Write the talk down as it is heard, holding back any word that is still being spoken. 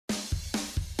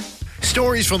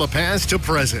Stories from the past to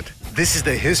present. This is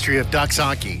the history of Ducks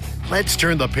hockey. Let's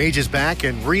turn the pages back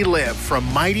and relive from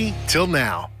mighty till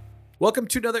now. Welcome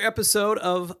to another episode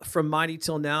of From Mighty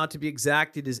Till Now. To be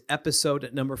exact, it is episode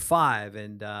number 5,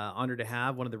 and honored to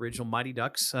have one of the original Mighty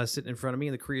Ducks sitting in front of me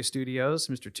in the Kariya Studios,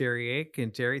 Mr. Terry Yake.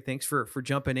 And Terry, thanks for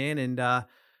jumping in. And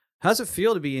how's it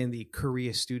feel to be in the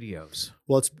Kariya Studios?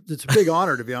 Well, it's a big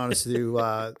honor, to be honest with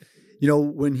you.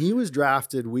 When he was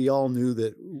drafted, we all knew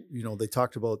that, they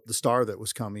talked about the star that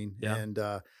was coming. Yeah. And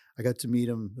I got to meet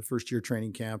him the first year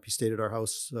training camp. He stayed at our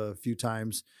house a few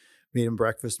times, made him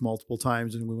breakfast multiple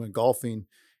times, and we went golfing.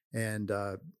 And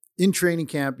in training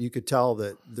camp, you could tell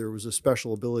that there was a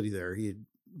special ability there. He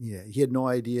had no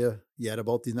idea yet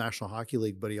about the National Hockey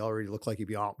League, but he already looked like he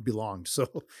belonged. So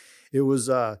it was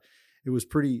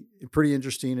pretty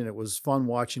interesting, and it was fun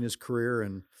watching his career.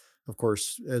 And of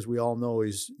course, as we all know,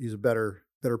 he's a better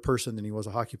person than he was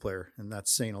a hockey player, and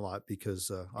that's saying a lot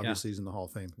because obviously he's in the Hall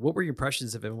of Fame. What were your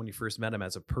impressions of him when you first met him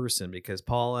as a person? Because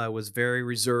Paul was very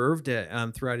reserved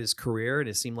throughout his career, and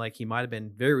it seemed like he might have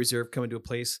been very reserved coming to a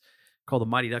place called the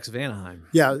Mighty Ducks of Anaheim.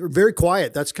 Yeah, very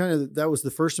quiet. That was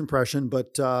the first impression,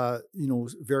 but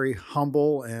very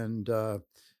humble and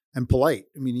polite.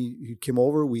 I mean, he came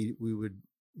over. We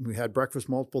had breakfast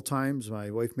multiple times. My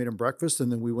wife made him breakfast,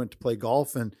 and then we went to play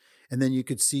golf, and then you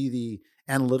could see the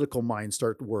analytical mind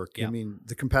start to work. Yeah. I mean,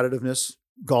 the competitiveness,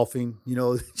 golfing,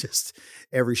 just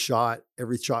every shot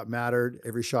mattered.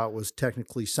 Every shot was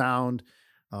technically sound.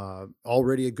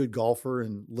 Already a good golfer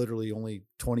and literally only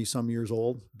 20 some years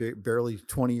old, barely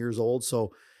 20 years old.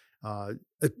 So a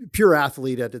pure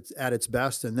athlete at its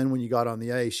best. And then when you got on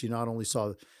the ice, you not only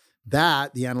saw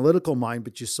the analytical mind,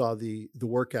 but you saw the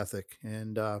work ethic.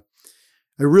 And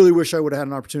I really wish I would have had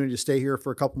an opportunity to stay here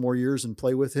for a couple more years and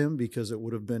play with him, because it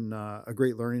would have been a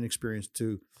great learning experience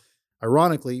to,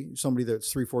 ironically, somebody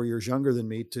that's 3-4 years younger than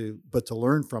me, to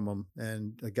learn from him,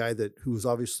 and a guy who was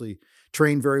obviously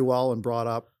trained very well and brought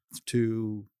up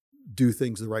to do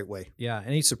things the right way. Yeah.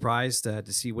 Any surprised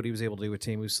to see what he was able to do with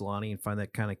Teemu Selanne and find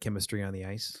that kind of chemistry on the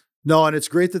ice? No, and it's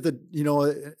great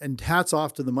that and hats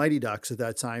off to the Mighty Ducks at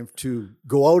that time to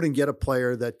go out and get a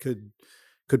player that could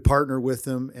partner with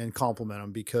him and complement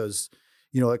him, because,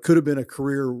 it could have been a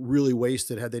career really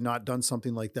wasted had they not done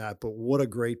something like that. But what a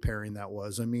great pairing that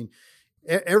was. I mean,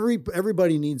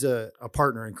 everybody needs a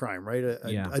partner in crime, right?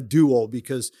 A duo,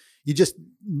 because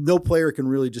no player can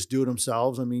really just do it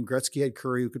themselves. I mean, Gretzky had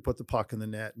Curry who could put the puck in the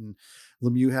net, and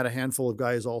Lemieux had a handful of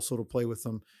guys also to play with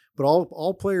them. But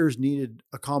all players needed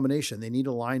a combination. They need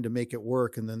a line to make it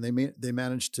work. And then they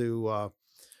managed to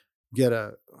get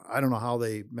I don't know how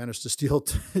they managed to steal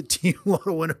Teemu out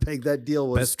of Winnipeg. That deal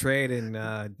was best trade in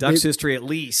Ducks history, at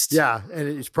least. Yeah, and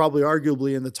it's probably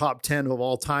arguably in the top 10 of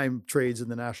all time trades in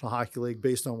the National Hockey League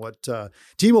based on what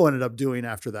Teemu ended up doing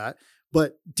after that.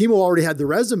 But Teemu already had the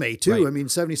resume too. Right. I mean,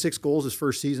 76 goals his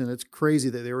first season. It's crazy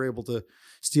that they were able to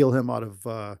steal him out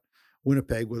of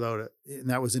Winnipeg without it, and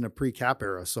that was in a pre-cap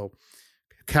era. So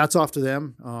hats off to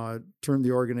them. Turned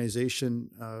the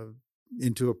organization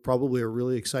into probably a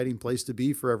really exciting place to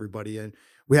be for everybody. And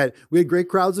we had great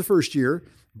crowds the first year,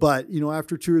 but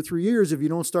after 2 or 3 years, if you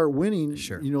don't start winning,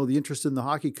 sure, the interest in the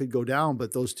hockey could go down.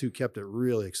 But those two kept it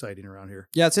really exciting around here.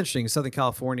 Yeah, it's interesting. In Southern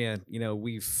California,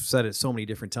 we've said it so many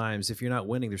different times. If you're not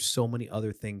winning, there's so many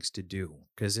other things to do.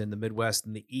 Because in the Midwest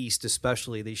and the East,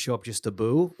 especially, they show up just to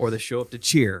boo or they show up to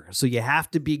cheer. So you have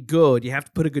to be good. You have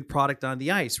to put a good product on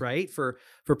the ice, right? For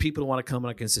people to want to come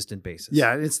on a consistent basis.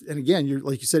 Yeah, and again, you're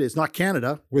like you said, it's not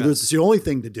Canada where it's the only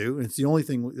thing to do. It's the only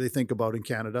thing they think about in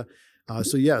Canada.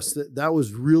 So yes, that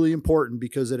was really important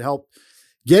because it helped.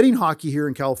 Getting hockey here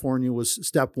in California was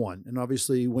step one. And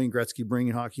obviously Wayne Gretzky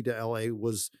bringing hockey to LA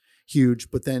was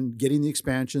huge, but then getting the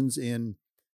expansions in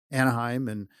Anaheim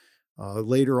and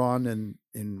later on in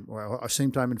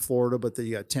same time in Florida, but then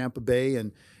you got Tampa Bay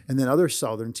and then other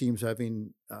Southern teams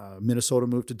having Minnesota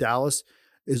move to Dallas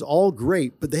is all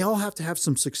great, but they all have to have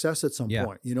some success at some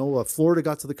point. Florida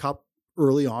got to the Cup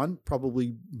early on,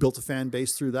 probably built a fan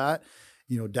base through that.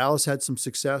 Dallas had some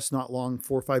success not long,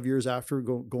 4 or 5 years after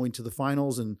going to the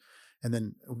finals and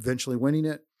then eventually winning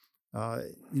it.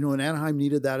 And Anaheim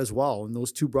needed that as well. And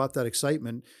those two brought that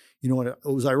excitement. And it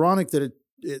was ironic that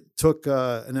it took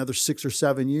another 6 or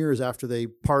 7 years after they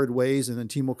parted ways and then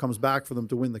Teemu comes back for them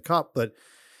to win the Cup. But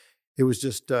it was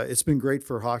just, it's been great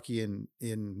for hockey in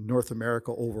North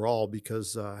America overall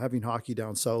because having hockey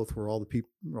down south where a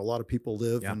lot of people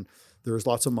live and there's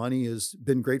lots of money has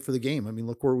been great for the game. I mean,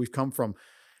 look where we've come from.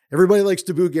 Everybody likes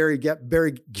to boo Gary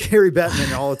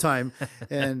Bettman all the time.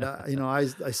 And, I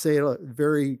say it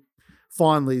very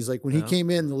fondly. He's like, when he Yeah. came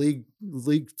in, the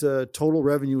league total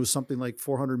revenue was something like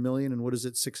 400 million. And what is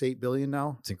it? 6-8 billion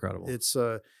now. It's incredible. It's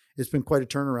been quite a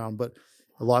turnaround, but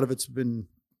a lot of it's been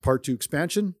part to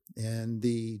expansion and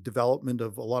the development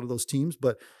of a lot of those teams,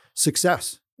 but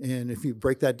success. And if you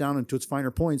break that down into its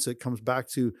finer points, it comes back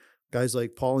to guys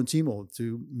like Paul and Timo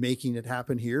to making it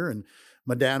happen here, and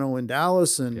Modano in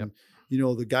Dallas, and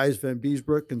the guys Van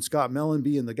Beesbrook and Scott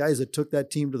Mellenby, and the guys that took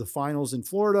that team to the finals in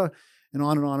Florida, and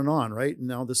on and on and on, right? And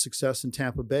now the success in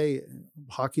Tampa Bay,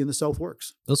 hockey in the South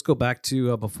works. Let's go back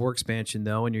to before expansion,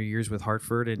 though, in your years with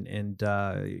Hartford, and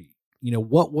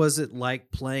what was it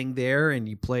like playing there? And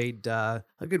you played a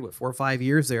good 4 or 5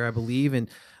 years there, I believe. And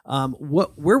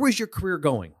where was your career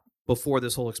going before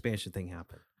this whole expansion thing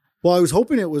happened? Well, I was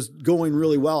hoping it was going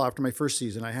really well after my first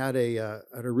season. I had a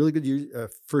really good year,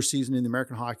 first season in the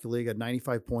American Hockey League. I had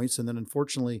 95 points, and then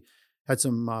unfortunately had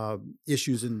some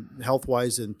issues in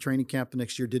health-wise in training camp the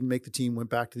next year. Didn't make the team. Went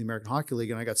back to the American Hockey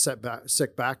League, and I got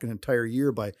sick back an entire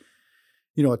year by,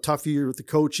 a tough year with the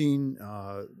coaching,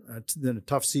 then a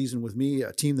tough season with me.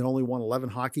 A team that only won 11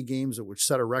 hockey games, which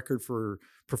set a record for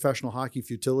professional hockey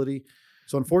futility.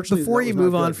 So unfortunately, before you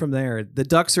move on from there, the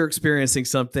Ducks are experiencing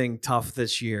something tough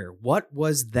this year. What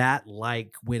was that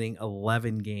like, winning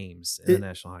 11 games in the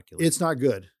National Hockey League? It's not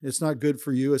good. It's not good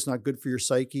for you. It's not good for your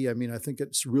psyche. I mean, I think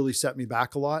it's really set me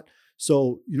back a lot.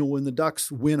 So, when the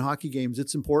Ducks win hockey games,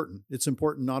 it's important. It's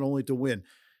important not only to win.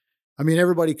 I mean,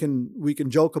 we can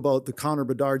joke about the Connor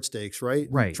Bedard stakes, right?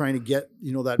 Right. Trying to get,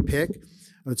 that pick.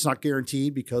 It's not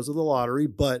guaranteed because of the lottery,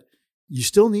 but you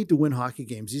still need to win hockey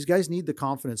games. These guys need the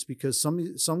confidence because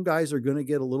some guys are going to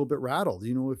get a little bit rattled.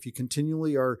 If you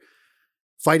continually are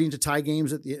fighting to tie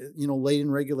games at the late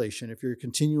in regulation, if you're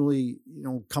continually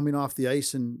coming off the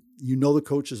ice and the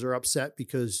coaches are upset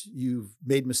because you've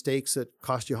made mistakes that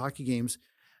cost you hockey games,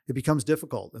 it becomes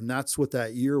difficult. And that's what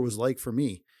that year was like for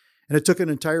me. And it took an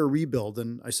entire rebuild.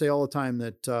 And I say all the time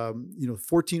that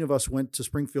 14 of us went to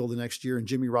Springfield the next year, and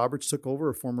Jimmy Roberts took over,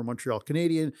 a former Montreal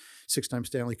Canadian, 6-time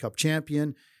Stanley Cup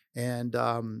champion. And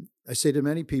I say to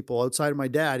many people, outside of my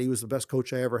dad, he was the best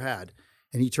coach I ever had.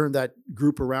 And he turned that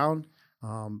group around.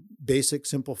 Basic,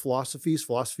 simple philosophies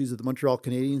that the Montreal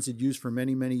Canadiens had used for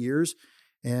many, many years.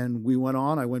 And we went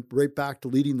on. I went right back to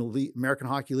leading the American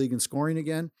Hockey League in scoring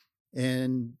again.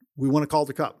 And we won a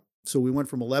Calder Cup. So we went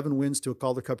from 11 wins to a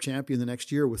Calder Cup champion the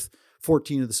next year with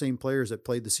 14 of the same players that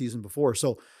played the season before.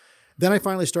 So then I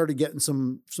finally started getting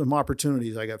some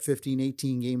opportunities. I got 15,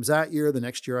 18 games that year. The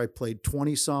next year I played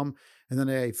 20 some. And then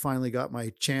I finally got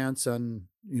my chance on,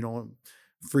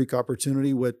 freak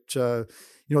opportunity, which, it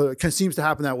kind of seems to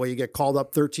happen that way. You get called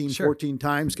up 13, 14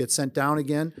 times, get sent down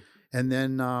again. And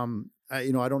then, I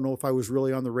don't know if I was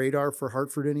really on the radar for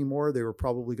Hartford anymore. They were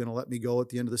probably going to let me go at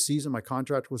the end of the season. My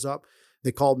contract was up.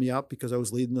 They called me up because I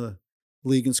was leading the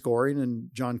league in scoring, and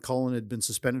John Cullen had been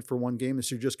suspended for one game.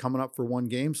 This year, just coming up for one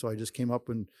game. So I just came up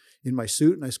in my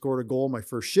suit and I scored a goal in my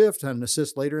first shift, had an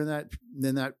assist later in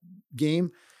that game.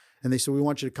 And they said, we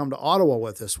want you to come to Ottawa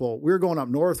with us. Well, we were going up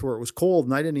north where it was cold,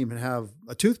 and I didn't even have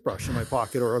a toothbrush in my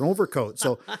pocket or an overcoat.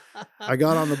 So I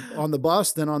got on the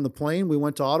bus, then on the plane. We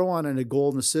went to Ottawa and I had a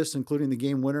goal and assist, including the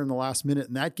game winner in the last minute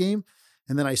in that game.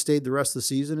 And then I stayed the rest of the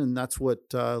season, and that's what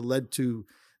led to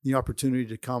the opportunity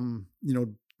to come.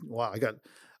 I got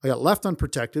left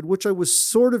unprotected, which I was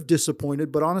sort of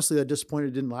disappointed, but honestly, that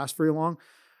disappointment didn't last very long.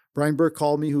 Brian Burke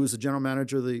called me, who was the general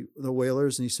manager of the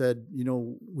Whalers, and he said,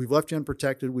 we've left you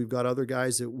unprotected. We've got other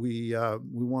guys that we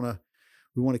want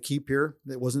to keep here.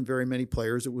 It wasn't very many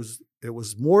players. It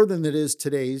was more than it is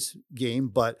today's game,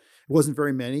 but it wasn't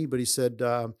very many. But he said,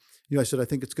 I said, I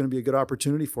think it's going to be a good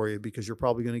opportunity for you because you're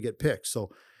probably going to get picked.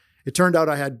 So it turned out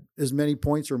I had as many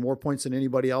points or more points than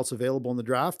anybody else available in the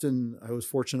draft. And I was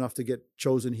fortunate enough to get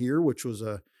chosen here, which was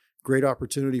a great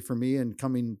opportunity for me. And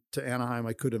coming to Anaheim,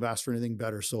 I couldn't have asked for anything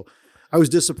better. So I was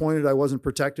disappointed I wasn't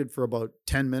protected for about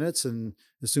 10 minutes. And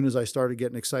as soon as I started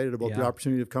getting excited about the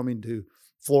opportunity of coming to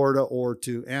Florida or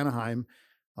to Anaheim,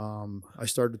 I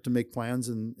started to make plans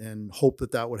and hope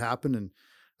that would happen. And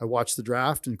I watched the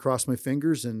draft and crossed my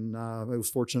fingers, and I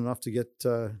was fortunate enough to get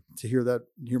to hear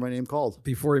my name called.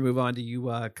 Before we move on to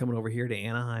you coming over here to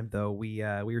Anaheim, though, we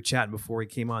were chatting before we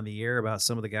came on the air about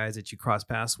some of the guys that you crossed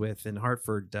paths with in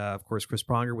Hartford. Of course, Chris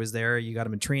Pronger was there. You got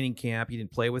him in training camp. You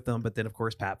didn't play with them, but then of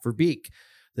course Pat Verbeek,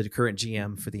 the current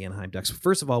GM for the Anaheim Ducks.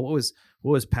 First of all, what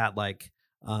was Pat like?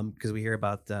 Because we hear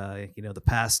about the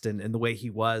past and the way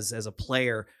he was as a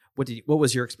player. What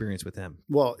was your experience with him?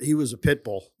 Well, he was a pit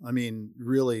bull. I mean,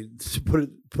 really, to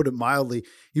put it mildly,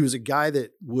 he was a guy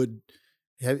that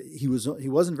he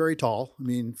wasn't very tall. I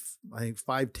mean, I think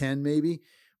 5'10" maybe,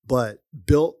 but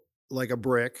built like a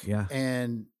brick. Yeah.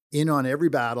 And in on every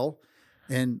battle,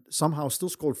 and somehow still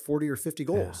scored 40 or 50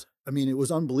 goals. I mean, it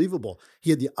was unbelievable.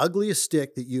 He had the ugliest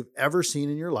stick that you've ever seen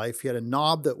in your life. He had a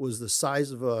knob that was the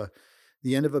size of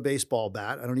the end of a baseball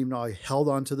bat. I don't even know how he held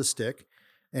onto the stick.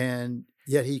 And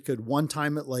yet he could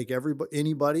one-time it like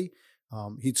anybody.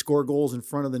 He'd score goals in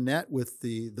front of the net with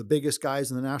the biggest guys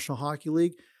in the National Hockey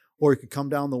League, or he could come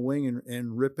down the wing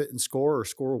and rip it and score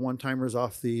one-timers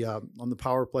off on the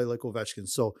power play like Ovechkin.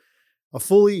 So a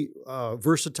fully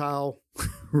versatile,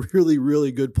 really,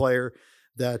 really good player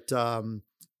that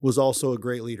was also a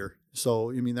great leader. So,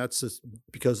 I mean, that's just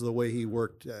because of the way he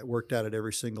worked at it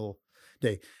every single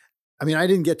day. I mean, I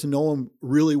didn't get to know him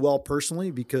really well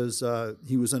personally because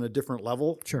he was on a different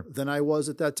level than I was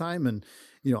at that time. And,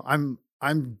 you know,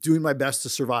 I'm doing my best to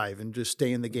survive and just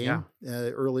stay in the game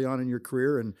early on in your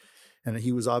career. And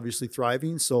he was obviously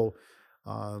thriving. So,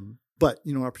 but,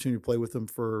 you know, opportunity to play with him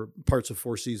for parts of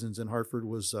 4 seasons in Hartford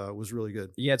was really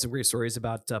good. You had some great stories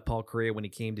about Paul Kariya when he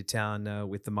came to town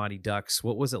with the Mighty Ducks.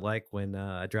 What was it like when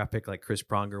a draft pick like Chris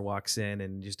Pronger walks in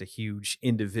and just a huge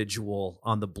individual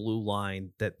on the blue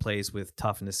line that plays with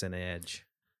toughness and edge?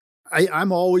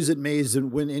 I'm always amazed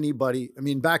when anybody, I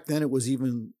mean, back then it was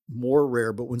even more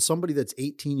rare, but when somebody that's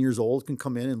 18 years old can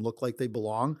come in and look like they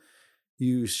belong,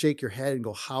 you shake your head and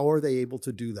go, how are they able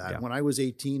to do that? Yeah. When I was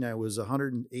 18, I was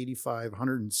 185,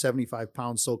 175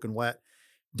 pounds soaking wet,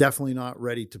 definitely not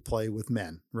ready to play with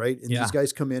men, right? And these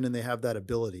guys come in and they have that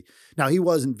ability. Now, he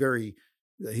wasn't very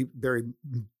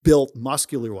built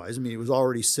muscular-wise. I mean, he was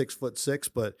already 6'6",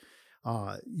 but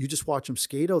you just watch him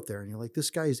skate out there and you're like,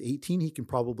 this guy is 18. He can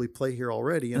probably play here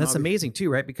already. And that's amazing too,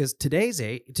 right? Because today's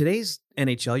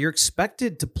NHL, you're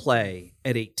expected to play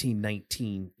at 18,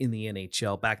 19 in the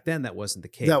NHL. Back then, that wasn't the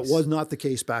case. That was not the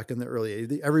case back in the early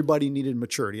 80s. Everybody needed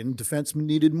maturity and defensemen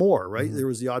needed more, right? Mm-hmm. There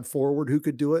was the odd forward who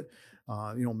could do it.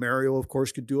 You know, Mario, of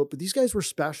course, could do it, but these guys were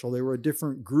special. They were a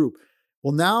different group.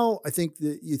 Well, now I think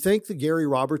that you thank the Gary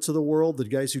Roberts of the world, the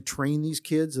guys who train these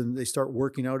kids, and they start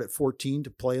working out at 14 to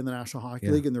play in the National Hockey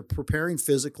League, and they're preparing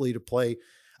physically to play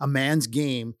a man's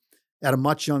game at a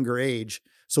much younger age.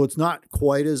 So it's not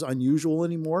quite as unusual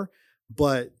anymore,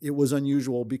 but it was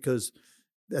unusual because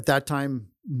at that time,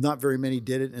 not very many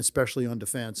did it, and especially on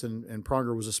defense. And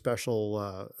Pronger was a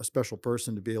special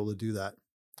person to be able to do that.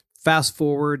 Fast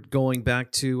forward, going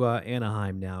back to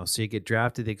Anaheim now. So you get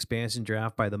drafted, the expansion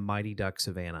draft by the Mighty Ducks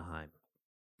of Anaheim.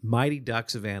 Mighty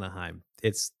Ducks of Anaheim.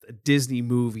 It's a Disney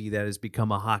movie that has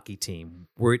become a hockey team.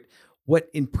 What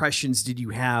impressions did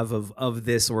you have of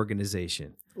this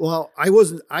organization? Well,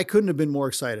 I couldn't have been more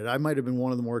excited. I might have been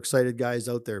one of the more excited guys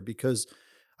out there because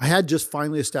I had just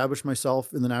finally established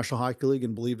myself in the National Hockey League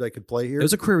and believed I could play here. It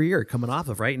was a career year coming off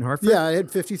of, right, in Hartford? Yeah, I had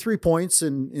 53 points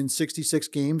in 66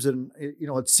 games, and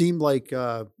it seemed like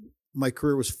my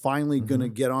career was finally going to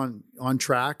get on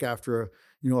track after a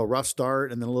rough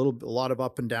start and then a lot of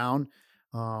up and down.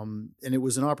 And it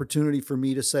was an opportunity for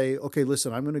me to say, okay,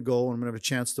 listen, I'm going to go and I'm going to have a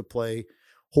chance to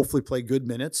hopefully play good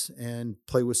minutes and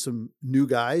play with some new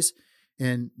guys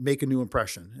and make a new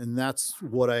impression. And that's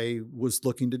what I was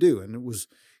looking to do. And it was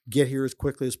get here as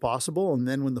quickly as possible. And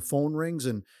then when the phone rings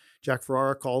and Jack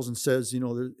Ferrara calls and says,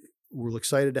 we're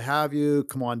excited to have you.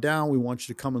 Come on down. We want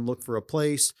you to come and look for a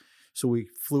place. So we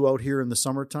flew out here in the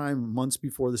summertime, months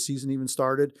before the season even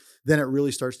started. Then it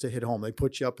really starts to hit home. They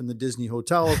put you up in the Disney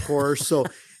hotel, of course. So,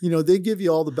 they give you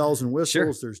all the bells and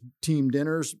whistles. Sure. There's team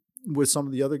dinners with some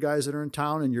of the other guys that are in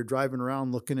town, and you're driving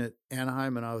around looking at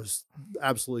Anaheim, and I was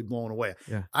absolutely blown away.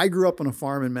 Yeah. I grew up on a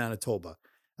farm in Manitoba.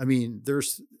 I mean,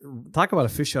 talk about a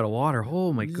fish out of water.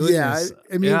 Oh my goodness.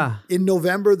 Yeah. I mean, in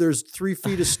November, there's 3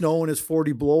 feet of snow and it's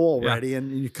 40 below already.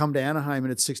 And you come to Anaheim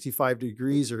and it's 65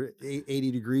 degrees or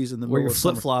 80 degrees in the middle of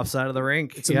summer. Flip flops out of the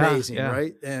rink. It's amazing,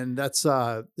 right? And that's,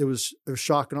 it was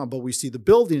shocking on, but we see the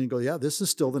building and go, yeah, this is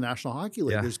still the National Hockey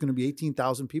League. Yeah. There's going to be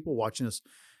 18,000 people watching us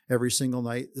every single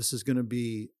night. This is going to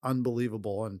be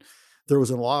unbelievable. And there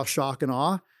was a lot of shock and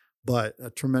awe, but a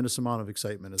tremendous amount of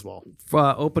excitement as well.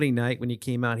 Opening night, when you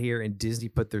came out here and Disney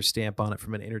put their stamp on it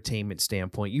from an entertainment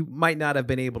standpoint, you might not have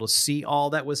been able to see all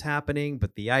that was happening,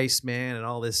 but the Iceman and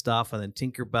all this stuff, and then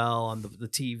Tinkerbell on the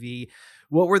TV.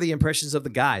 What were the impressions of the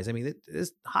guys? I mean,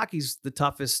 hockey's the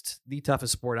toughest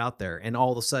sport out there, and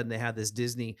all of a sudden they had this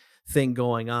Disney thing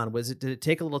going on. Did it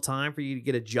take a little time for you to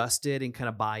get adjusted and kind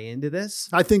of buy into this?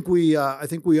 I think we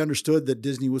understood that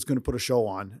Disney was going to put a show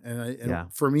on,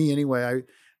 and for me anyway,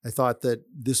 I thought that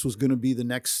this was going to be the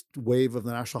next wave of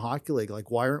the National Hockey League. Like,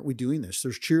 why aren't we doing this?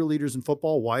 There's cheerleaders in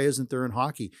football. Why isn't there in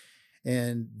hockey?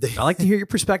 And I like to hear your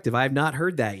perspective. I have not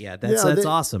heard that yet. That's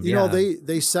awesome.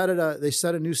 They set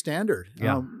a new standard.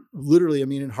 Yeah. literally, I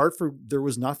mean, in Hartford, there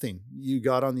was nothing. You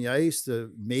got on the ice,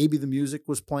 maybe the music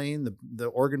was playing, the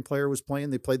organ player was playing,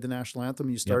 they played the national anthem,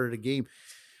 and you started a game.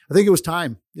 I think it was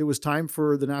time. It was time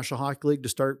for the National Hockey League to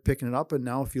start picking it up. And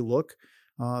now if you look,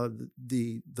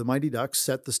 the Mighty Ducks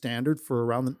set the standard for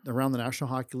around the National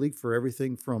Hockey League for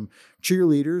everything from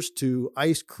cheerleaders to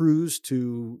ice crews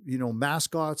to,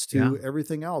 mascots to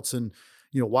everything else. And,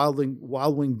 Wild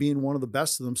Wing being one of the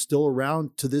best of them, still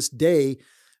around to this day,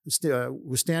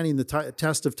 withstanding the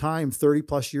test of time 30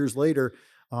 plus years later,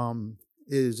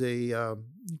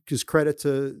 is credit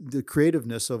to the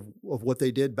creativeness of what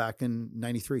they did back in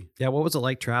 93. Yeah. What was it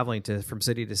like traveling from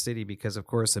city to city? Because of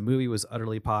course the movie was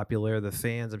utterly popular, the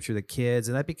fans, I'm sure the kids,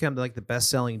 and that became like the best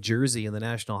selling jersey in the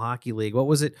National Hockey League. What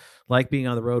was it like being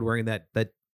on the road wearing that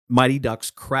Mighty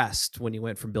Ducks crest when you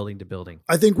went from building to building?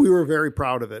 I think we were very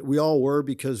proud of it. We all were,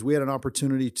 because we had an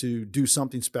opportunity to do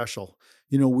something special.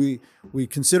 We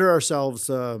consider ourselves,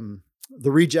 the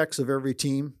rejects of every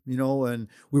team, and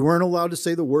we weren't allowed to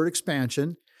say the word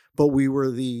expansion, but we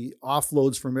were the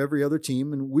offloads from every other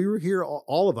team. And we were here,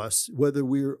 all of us, whether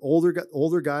we were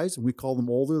older guys, and we call them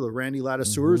older, the Randy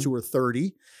Ladouceurs who were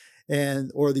 30,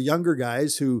 or the younger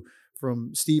guys who,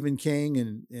 from Stephen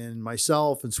King and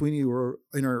myself and Sweeney, who were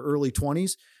in our early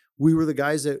 20s. We were the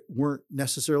guys that weren't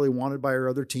necessarily wanted by our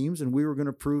other teams, and we were going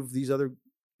to prove these other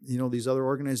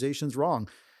organizations wrong.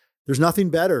 There's nothing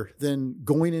better than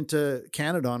going into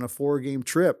Canada on a 4-game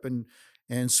trip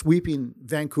and sweeping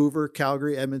Vancouver,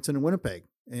 Calgary, Edmonton, and Winnipeg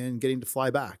and getting to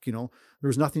fly back.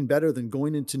 There's nothing better than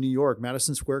going into New York,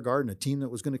 Madison Square Garden, a team that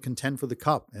was going to contend for the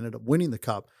cup, ended up winning the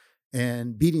cup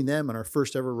and beating them in our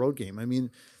first ever road game. I mean,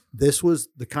 this was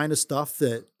the kind of stuff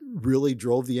that really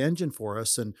drove the engine for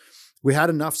us. And we had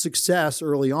enough success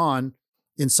early on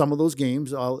in some of those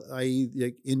games,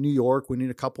 i.e. in New York, winning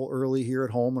a couple early here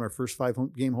at home in our first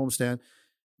 5-game homestand,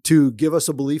 to give us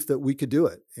a belief that we could do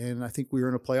it. And I think we were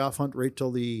in a playoff hunt right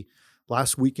till the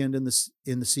last weekend in the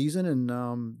season,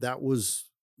 and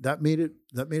that made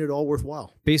it all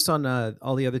worthwhile. Based on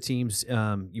all the other teams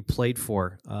you played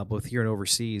for, both here and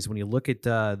overseas, when you look at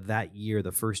that year,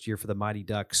 the first year for the Mighty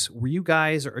Ducks, were you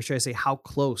guys, or should I say, how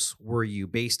close were you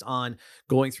based on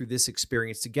going through this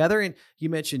experience together? And you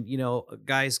mentioned,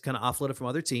 guys kind of offloaded from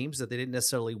other teams that they didn't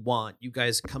necessarily want. You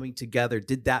guys coming together,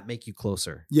 did that make you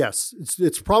closer? Yes,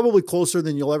 it's probably closer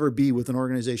than you'll ever be with an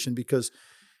organization, because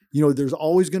there's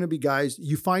always going to be guys.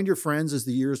 You find your friends as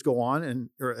the years go on,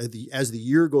 as the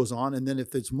year goes on. And then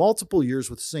if it's multiple years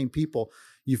with the same people,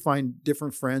 you find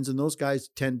different friends, and those guys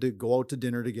tend to go out to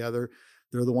dinner together.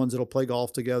 They're the ones that'll play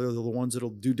golf together. They're the ones that'll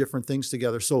do different things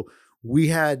together. So we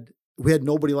had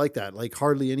nobody like that. Like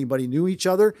hardly anybody knew each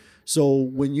other. So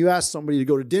when you asked somebody to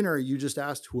go to dinner, you just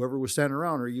asked whoever was standing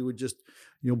around, or you would just,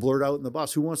 blurt out in the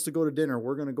bus, who wants to go to dinner?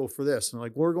 We're going to go for this. And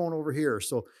like, we're going over here.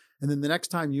 So, and then the next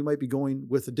time you might be going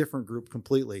with a different group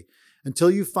completely,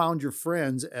 until you found your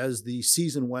friends as the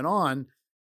season went on.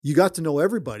 You got to know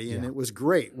everybody, and it was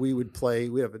great. We would play.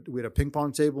 We had a ping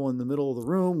pong table in the middle of the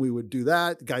room. We would do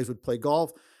that. The guys would play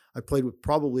golf. I played with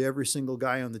probably every single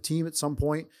guy on the team at some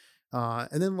point.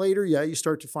 And then later, you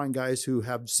start to find guys who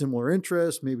have similar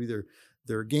interests. Maybe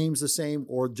their game's the same,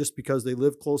 or just because they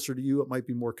live closer to you, it might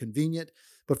be more convenient.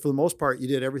 But for the most part, you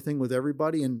did everything with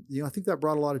everybody. And, I think that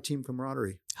brought a lot of team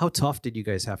camaraderie. How tough did you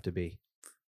guys have to be?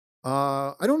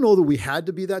 I don't know that we had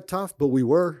to be that tough, but we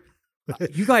were.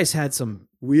 You guys had some.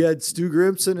 We had Stu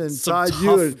Grimson and Todd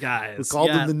Hewitt. Guys. We called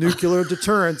them the nuclear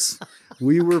deterrents.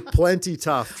 We were plenty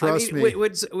tough. Trust me.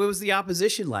 What was the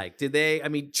opposition like? Did they? I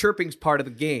mean, chirping's part of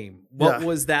the game. What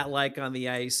was that like on the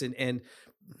ice?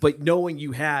 But knowing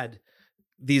you had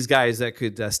these guys that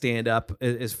could stand up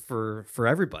is for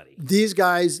everybody. These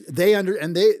guys,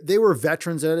 they were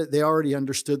veterans at it. They already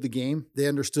understood the game. They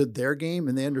understood their game,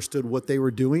 and they understood what they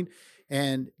were doing.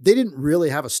 And they didn't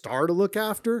really have a star to look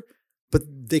after, but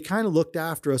they kind of looked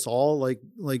after us all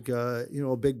like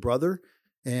a big brother.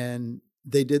 And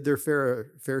they did their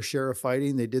fair share of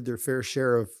fighting. They did their fair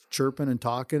share of chirping and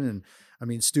talking. And I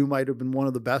mean, Stu might have been one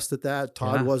of the best at that.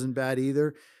 Todd wasn't bad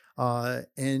either.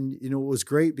 And it was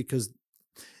great because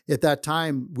at that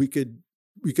time we could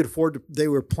afford to. They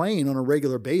were playing on a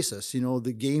regular basis.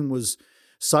 The game was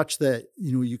such that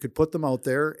you could put them out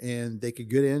there and they could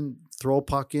get in, throw a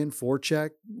puck in,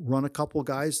 forecheck, run a couple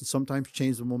guys, and sometimes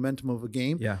change the momentum of a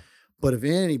game. Yeah. But if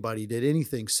anybody did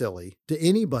anything silly to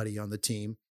anybody on the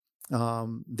team,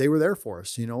 they were there for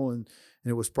us. And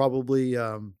it was probably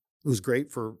it was great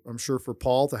I'm sure for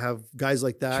Paul to have guys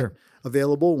like that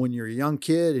available when you're a young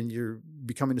kid and you're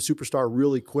becoming a superstar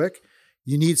really quick.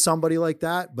 You need somebody like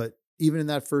that. But even in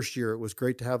that first year, it was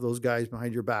great to have those guys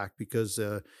behind your back because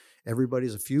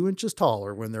everybody's a few inches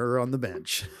taller when they're on the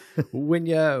bench. When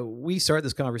we started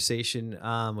this conversation,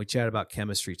 we chatted about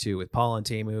chemistry too with Paul and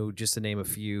Tamu, just to name a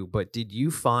few. But did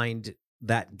you find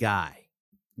that guy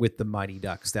with the Mighty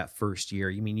Ducks that first year?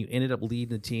 You mean you ended up leading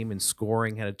the team in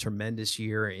scoring, had a tremendous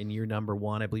year in year number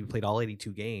one. I believe you played all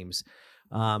 82 games.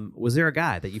 Was there a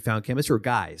guy that you found chemistry or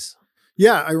guys?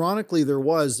 Yeah, ironically, there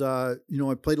was. I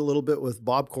played a little bit with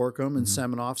Bob Corkum and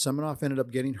Semenoff. Semenoff ended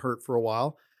up getting hurt for a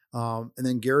while. And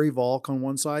then Gary Volk on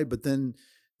one side. But then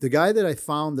the guy that I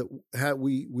found that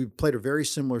we played a very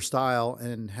similar style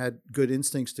and had good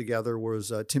instincts together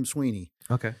was Tim Sweeney.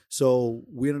 Okay. So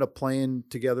we ended up playing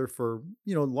together for,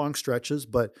 long stretches.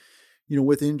 But,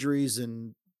 with injuries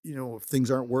and, if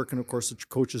things aren't working, of course, the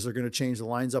coaches are going to change the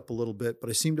lines up a little bit. But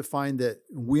I seem to find that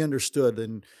we understood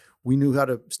and we knew how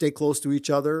to stay close to each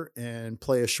other and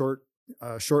play a short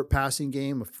passing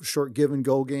game, a short give and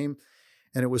go game.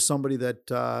 And it was somebody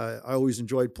that I always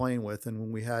enjoyed playing with. And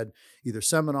when we had either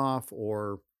Semenoff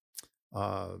or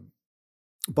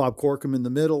Bob Corkum in the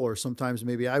middle, or sometimes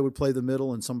maybe I would play the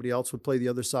middle and somebody else would play the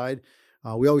other side,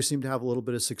 we always seemed to have a little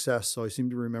bit of success. So I seem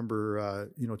to remember,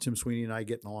 Tim Sweeney and I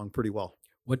getting along pretty well.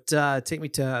 What take me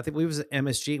to, I think it was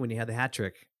MSG when you had the hat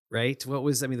trick, right? What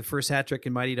was, the first hat trick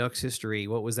in Mighty Ducks history?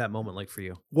 What was that moment like for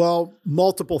you? Well,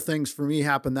 multiple things for me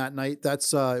happened that night.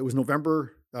 It was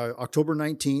October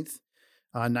 19th.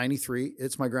 93.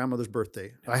 It's my grandmother's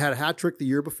birthday. I had a hat trick the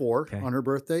year before on her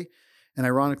birthday. And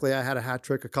ironically, I had a hat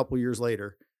trick a couple years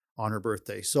later on her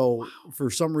birthday. So for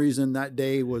some reason, that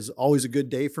day was always a good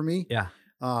day for me. Yeah.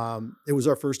 It was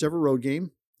our first ever road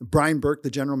game. Brian Burke,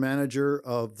 the general manager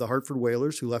of the Hartford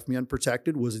Whalers, who left me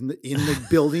unprotected, was in the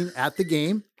building at the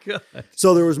game. Good.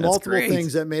 So there was multiple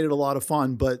things that made it a lot of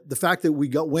fun. But the fact that we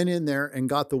went in there and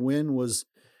got the win was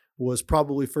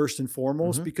probably first and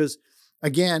foremost because,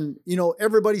 again,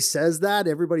 everybody says that.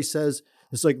 Everybody says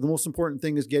it's like the most important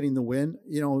thing is getting the win.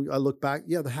 I look back,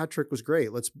 the hat trick was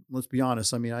great. Let's be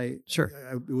honest. I mean,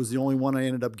 it was the only one I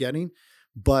ended up getting,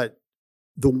 but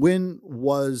the win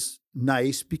was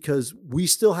nice because we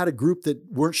still had a group that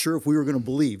weren't sure if we were going to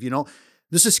believe.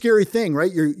 This is a scary thing,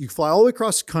 right? You fly all the way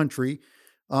across the country.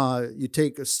 You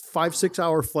take a 5-6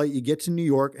 hour flight, you get to New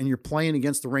York, and you're playing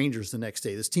against the Rangers the next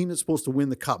day. This team that's supposed to win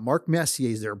the cup. Mark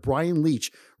Messier's there, Brian Leach,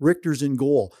 Richter's in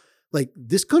goal. Like,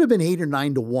 this could have been 8 or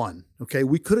 9-1. Okay.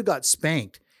 We could have got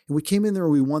spanked, and we came in there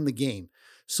and we won the game.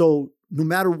 So no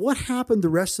matter what happened the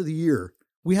rest of the year,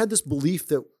 we had this belief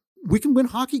that we can win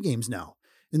hockey games now.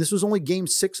 And this was only game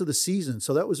 6 of the season.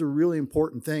 So that was a really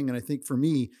important thing. And I think for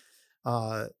me,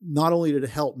 not only did it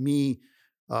help me,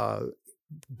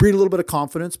 breed a little bit of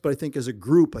confidence, but I think as a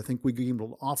group, I think we gave him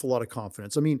an awful lot of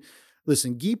confidence. I mean,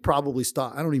 listen, Guy probably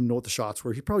stopped. I don't even know what the shots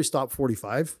were. He probably stopped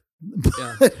 45.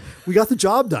 But we got the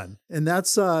job done, and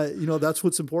that's that's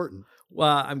what's important.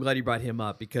 Well, I'm glad you brought him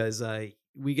up because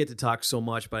we get to talk so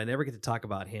much, but I never get to talk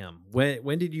about him.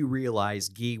 When did you realize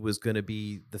Guy was going to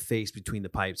be the face between the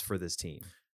pipes for this team?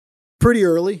 Pretty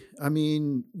early. I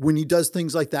mean, when he does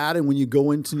things like that and when you go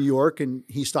into New York and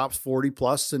he stops 40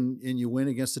 plus and you win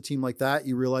against a team like that,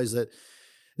 you realize that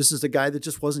this is the guy that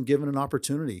just wasn't given an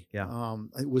opportunity. Yeah.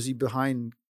 Was he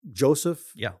behind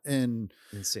Joseph? Yeah. And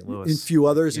in St. Louis. And a few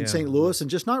others in St. Louis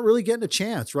and just not really getting a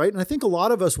chance, right? And I think a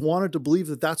lot of us wanted to believe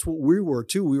that that's what we were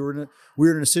too. We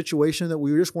were in a situation that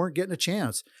we just weren't getting a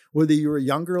chance. Whether you were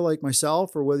younger like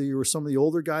myself or whether you were some of the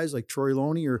older guys like Troy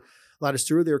Loney or Lattice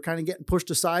Stewart, they were kind of getting pushed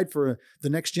aside for the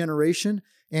next generation.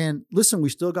 And listen, we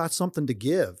still got something to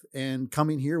give. And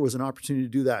coming here was an opportunity to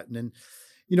do that. And then,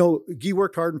 Guy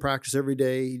worked hard in practice every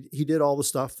day. He did all the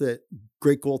stuff that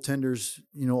great goaltenders,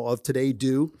 of today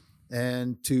do.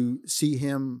 And to see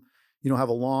him, have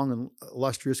a long and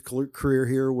illustrious career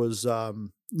here was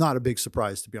not a big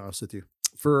surprise, to be honest with you.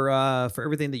 For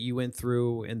everything that you went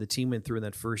through and the team went through in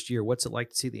that first year, what's it like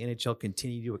to see the NHL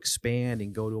continue to expand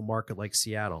and go to a market like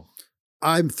Seattle?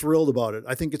 I'm thrilled about it.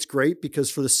 I think it's great because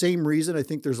for the same reason, I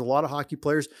think there's a lot of hockey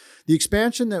players. The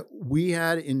expansion that we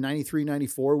had in 93,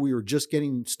 94, we were just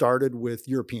getting started with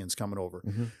Europeans coming over.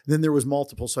 Mm-hmm. Then there was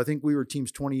multiple. So I think we were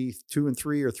teams 22 and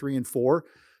 3 or 3 and 4.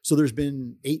 So there's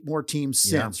been 8 more teams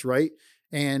since, right?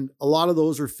 And a lot of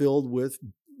those are filled with,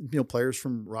 players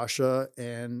from Russia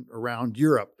and around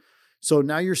Europe. So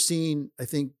now you're seeing, I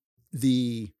think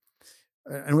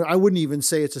and I wouldn't even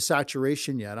say it's a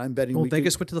saturation yet. I'm betting. Well,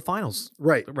 Vegas went to the finals.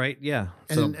 Right. Yeah.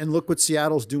 And look what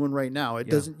Seattle's doing right now.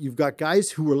 You've got guys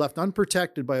who were left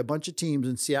unprotected by a bunch of teams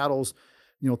in Seattle's,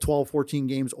 12, 14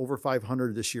 games over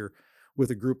 500 this year with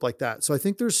a group like that. So I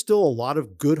think there's still a lot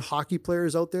of good hockey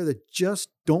players out there that just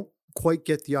don't quite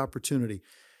get the opportunity.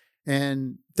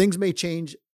 And things may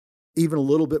change even a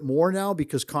little bit more now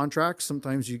because contracts,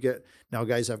 sometimes you get, now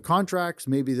guys have contracts,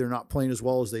 maybe they're not playing as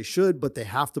well as they should, but they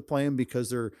have to play them because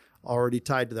they're already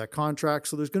tied to that contract.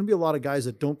 So there's going to be a lot of guys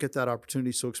that don't get that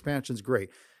opportunity. So expansion's great.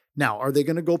 Now, are they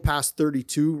going to go past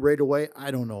 32 right away? I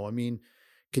don't know. I mean,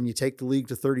 can you take the league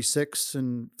to 36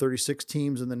 and 36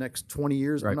 teams in the next 20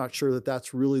 years? Right. I'm not sure that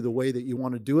that's really the way that you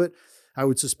want to do it. I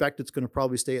would suspect it's going to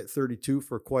probably stay at 32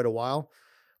 for quite a while.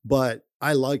 But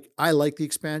I like the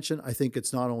expansion. I think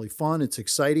it's not only fun, it's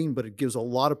exciting, but it gives a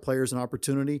lot of players an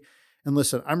opportunity. And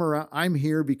listen, I'm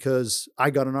here because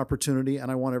I got an opportunity,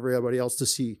 and I want everybody else to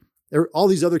see all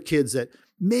these other kids that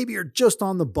maybe are just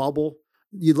on the bubble.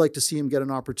 You'd like to see them get an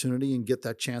opportunity and get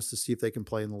that chance to see if they can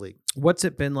play in the league. What's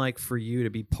it been like for you to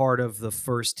be part of the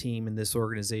first team in this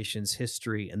organization's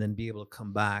history and then be able to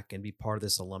come back and be part of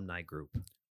this alumni group?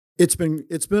 It's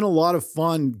been a lot of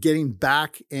fun getting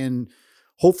back and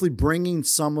hopefully bringing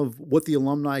some of what the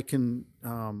alumni can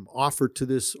offer to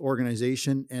this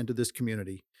organization and to this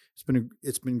community.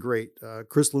 It's been great.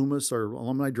 Chris Loomis, our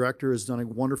alumni director, has done a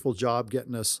wonderful job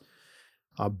getting us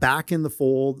back in the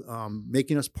fold,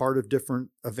 making us part of different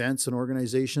events and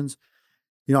organizations.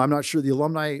 I'm not sure the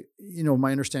alumni,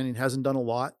 my understanding hasn't done a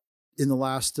lot in the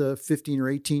last 15 or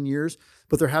 18 years,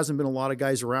 but there hasn't been a lot of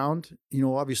guys around.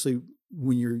 Obviously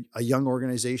when you're a young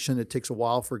organization, it takes a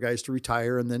while for guys to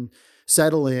retire and then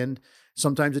settle in.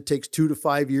 Sometimes it takes 2 to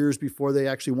 5 years before they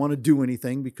actually want to do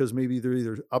anything because maybe they're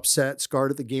either upset, scarred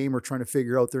at the game, or trying to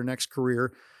figure out their next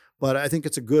career. But I think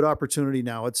it's a good opportunity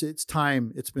now. It's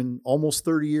time. It's been almost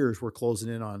 30 years we're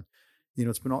closing in on.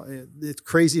 It's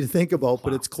crazy to think about,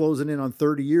 but it's closing in on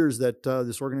 30 years that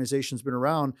this organization's been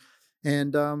around.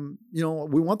 And,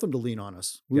 we want them to lean on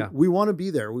us. We want to be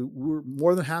there. We're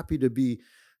more than happy to be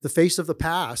the face of the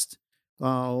past,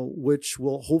 which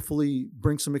will hopefully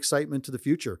bring some excitement to the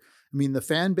future. I mean, the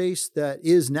fan base that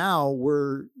is now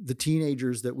were the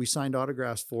teenagers that we signed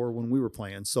autographs for when we were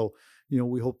playing. So,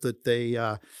 we hope that they,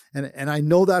 and I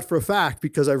know that for a fact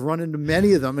because I've run into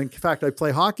many of them. In fact, I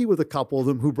play hockey with a couple of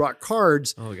them who brought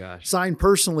cards signed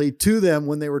personally to them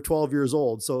when they were 12 years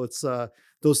old. So it's,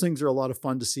 those things are a lot of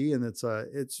fun to see. And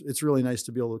it's really nice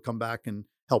to be able to come back and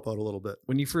help out a little bit.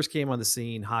 When you first came on the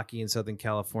scene, hockey in Southern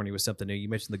California was something new. You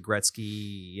mentioned the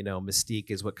Gretzky,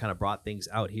 mystique is what kind of brought things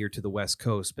out here to the West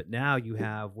Coast. But now you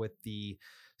have what the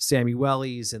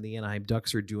Samuelis and the Anaheim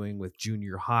Ducks are doing with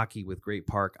junior hockey with Great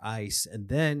Park Ice. And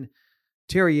then,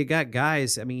 Terry, you got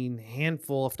guys,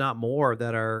 handful, if not more,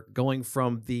 that are going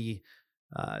from the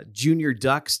junior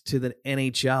Ducks to the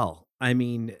NHL.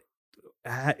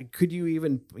 Could you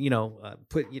even,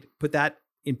 put that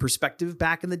in perspective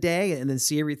back in the day and then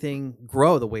see everything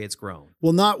grow the way it's grown?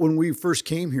 Well, not when we first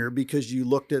came here, because you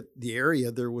looked at the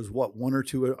area, there was 1 or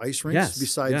 2 ice rinks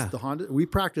besides the Honda. We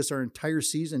practiced our entire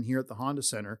season here at the Honda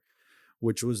Center,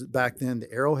 which was back then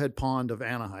the Arrowhead Pond of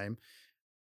Anaheim.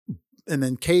 And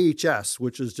then KHS,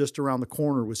 which is just around the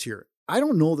corner, was here. I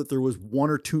don't know that there was 1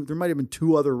 or 2, there might have been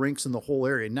 2 other rinks in the whole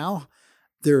area. Now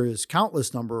there is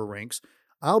countless number of rinks,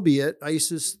 albeit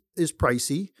ice is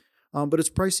pricey. But it's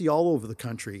pricey all over the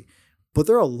country. But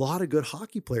there are a lot of good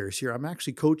hockey players here. I'm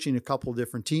actually coaching a couple of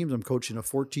different teams. I'm coaching a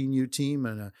 14U team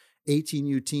and a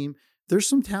 18U team. There's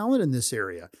some talent in this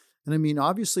area. And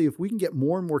obviously, if we can get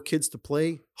more and more kids to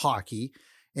play hockey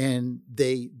and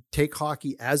they take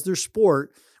hockey as their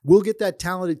sport, we'll get that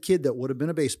talented kid that would have been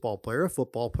a baseball player, a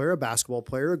football player, a basketball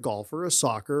player, a golfer, a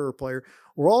soccer player,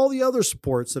 or all the other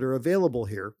sports that are available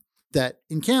here that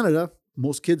in Canada,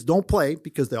 most kids don't play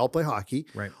because they all play hockey.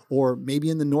 Right. Or maybe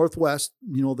in the Northwest,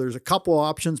 there's a couple of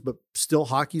options, but still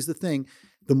hockey's the thing.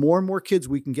 The more and more kids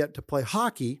we can get to play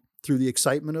hockey through the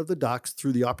excitement of the Ducks,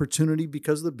 through the opportunity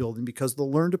because of the building, because of the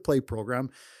Learn to Play program,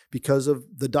 because of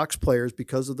the Ducks players,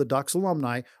 because of the Ducks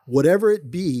alumni, whatever it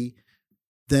be,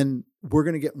 then we're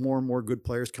going to get more and more good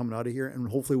players coming out of here. And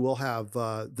hopefully we'll have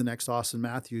the next Austin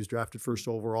Matthews drafted first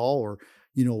overall, or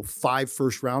 5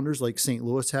 first rounders like St.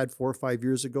 Louis had 4 or 5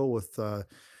 years ago with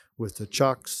the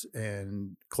Chucks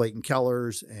and Clayton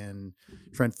Kellers and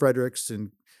Trent Fredericks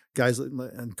and guys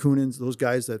and Coonins, those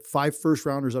guys, that 5 first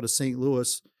rounders out of St.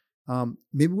 Louis.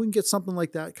 Maybe we can get something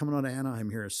like that coming out of Anaheim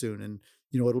here soon. And,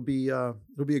 it'll be a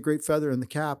great feather in the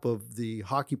cap of the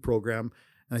hockey program.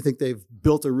 And I think they've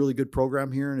built a really good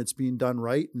program here and it's being done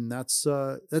right. And that's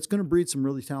going to breed some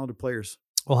really talented players.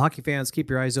 Well, hockey fans, keep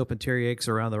your eyes open. Terry Yake's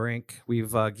around the rink.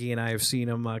 We've, Guy and I have seen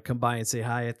him come by and say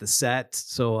hi at the set.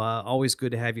 So always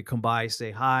good to have you come by,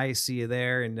 say hi, see you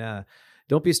there. And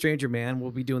don't be a stranger, man.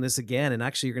 We'll be doing this again. And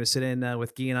actually, you're going to sit in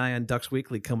with Guy and I on Ducks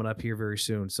Weekly coming up here very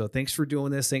soon. So thanks for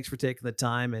doing this. Thanks for taking the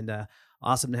time. And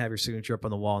awesome to have your signature up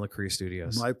on the wall in the Kariya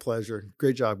Studios. My pleasure.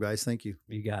 Great job, guys. Thank you.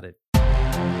 You got it.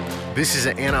 This is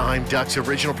an Anaheim Ducks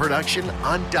original production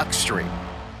on Duck Stream.